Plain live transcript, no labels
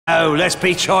Now, let's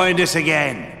be trying this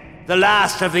again. The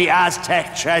last of the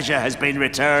Aztec treasure has been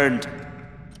returned.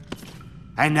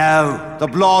 And now, the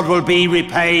blood will be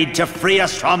repaid to free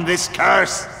us from this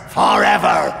curse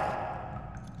forever.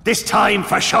 This time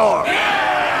for sure.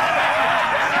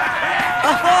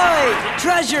 Ahoy!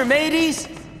 Treasure, mateys!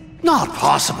 Not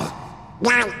possible.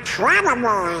 Not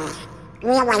probable. We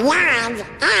were young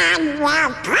and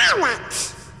we're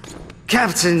pirates.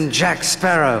 Captain Jack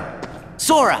Sparrow.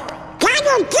 Sora!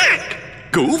 Donald Duck!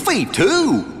 Goofy,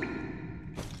 too!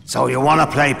 So you want to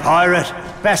play pirate?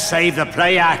 Best save the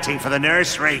play acting for the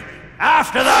nursery.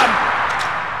 After them!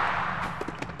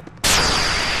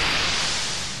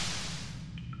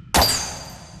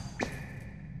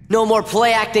 No more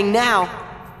play acting now.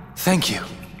 Thank you,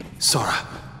 Sora.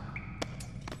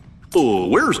 Oh,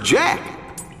 where's Jack?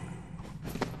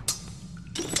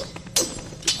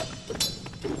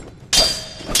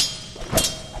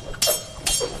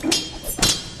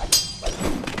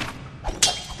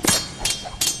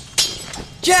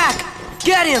 Jack!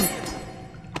 Get him!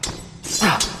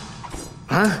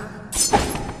 Huh?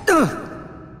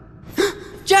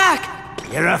 Jack!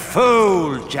 You're a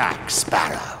fool, Jack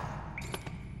Sparrow.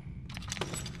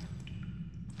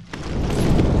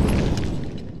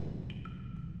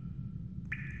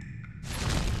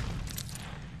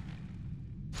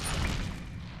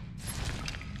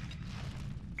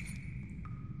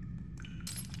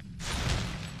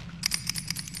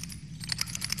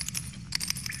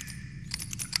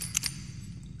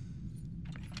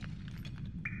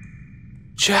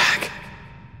 Jack!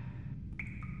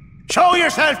 Show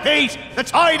yourself, Pete! The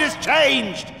tide has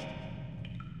changed!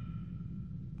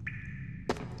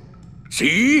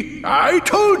 See? I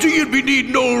told you you'd be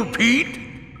needing old Pete.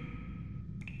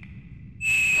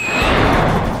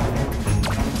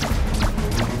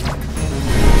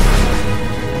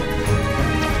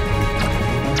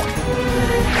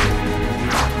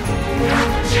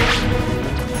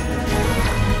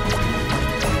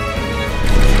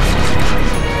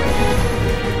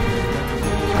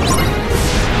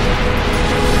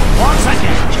 Once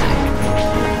again, Jack.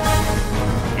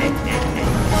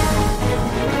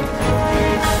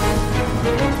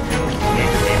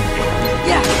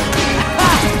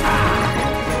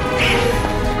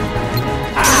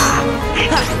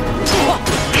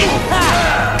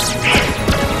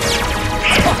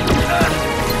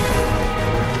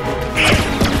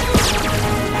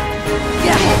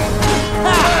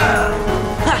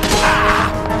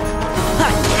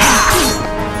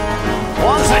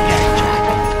 Once again, Jack.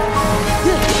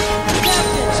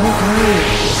 So great.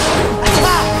 Let's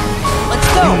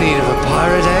go! No need of a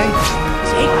pirate, eh?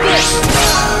 Take this!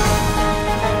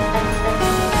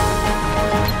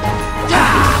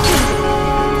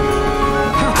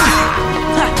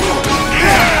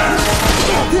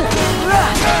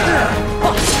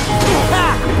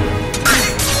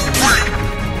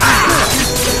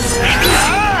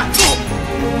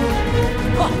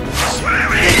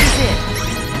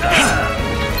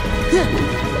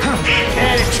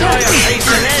 Can't try a piece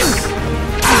of this.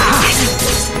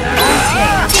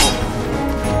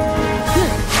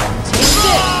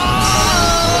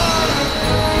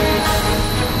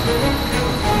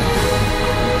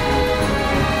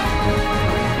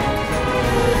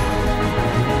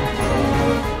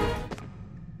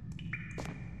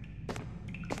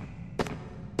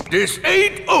 This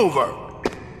ain't over.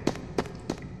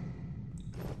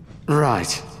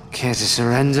 Right. Care to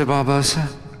surrender, Barbossa?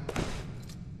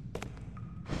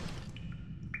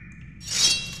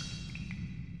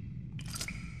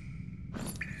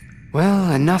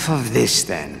 Well, enough of this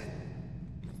then.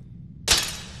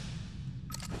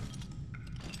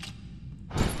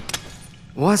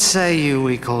 What say you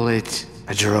we call it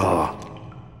a draw?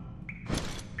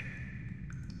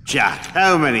 Jack,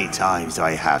 how many times do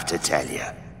I have to tell you?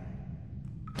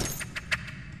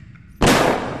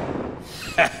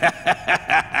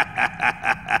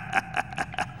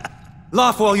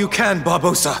 Laugh while you can,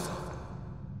 Barbossa.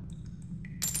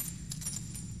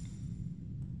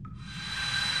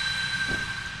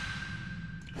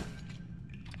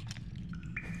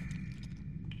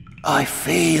 I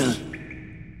feel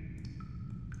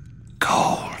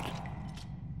cold.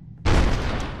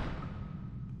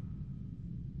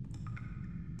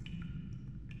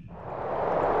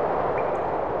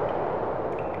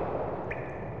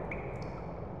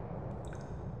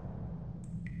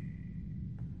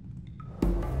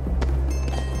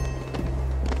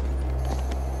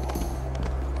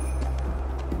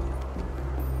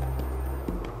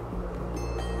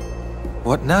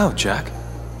 What now, Jack?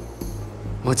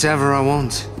 Whatever I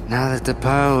want, now that the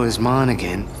pearl is mine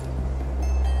again.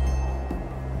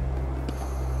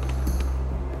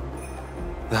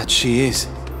 The That she is.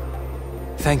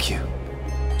 Thank you,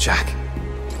 Jack.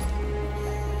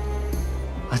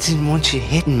 I didn't want you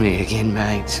hitting me again,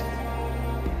 mate.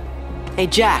 Hey,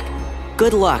 Jack.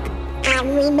 Good luck.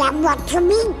 And remember to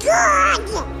be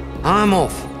good. I'm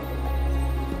off.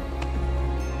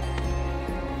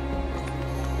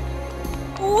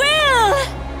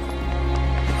 Will!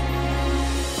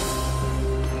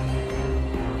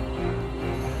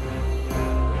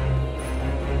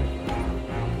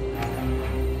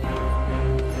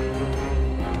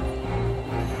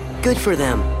 Good for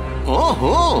them.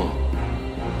 Uh-huh.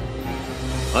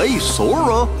 Hey,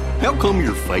 Sora, how come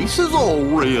your face is all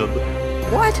red?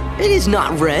 What? It is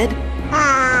not red.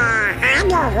 I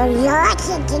know who you're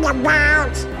thinking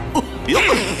about.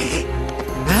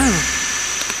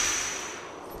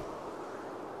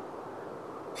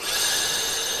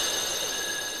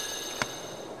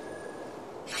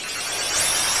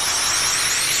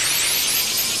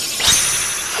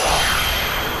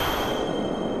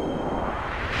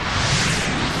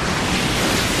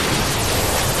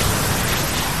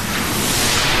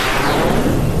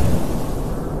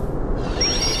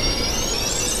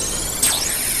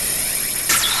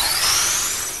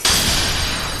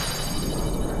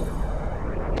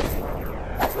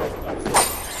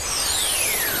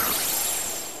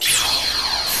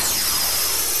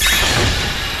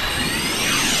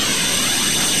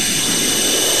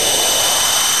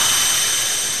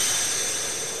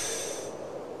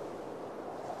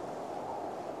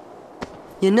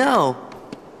 You know,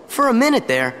 for a minute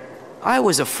there, I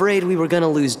was afraid we were gonna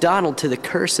lose Donald to the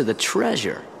curse of the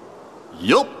treasure.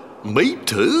 Yup, me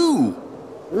too.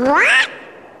 What?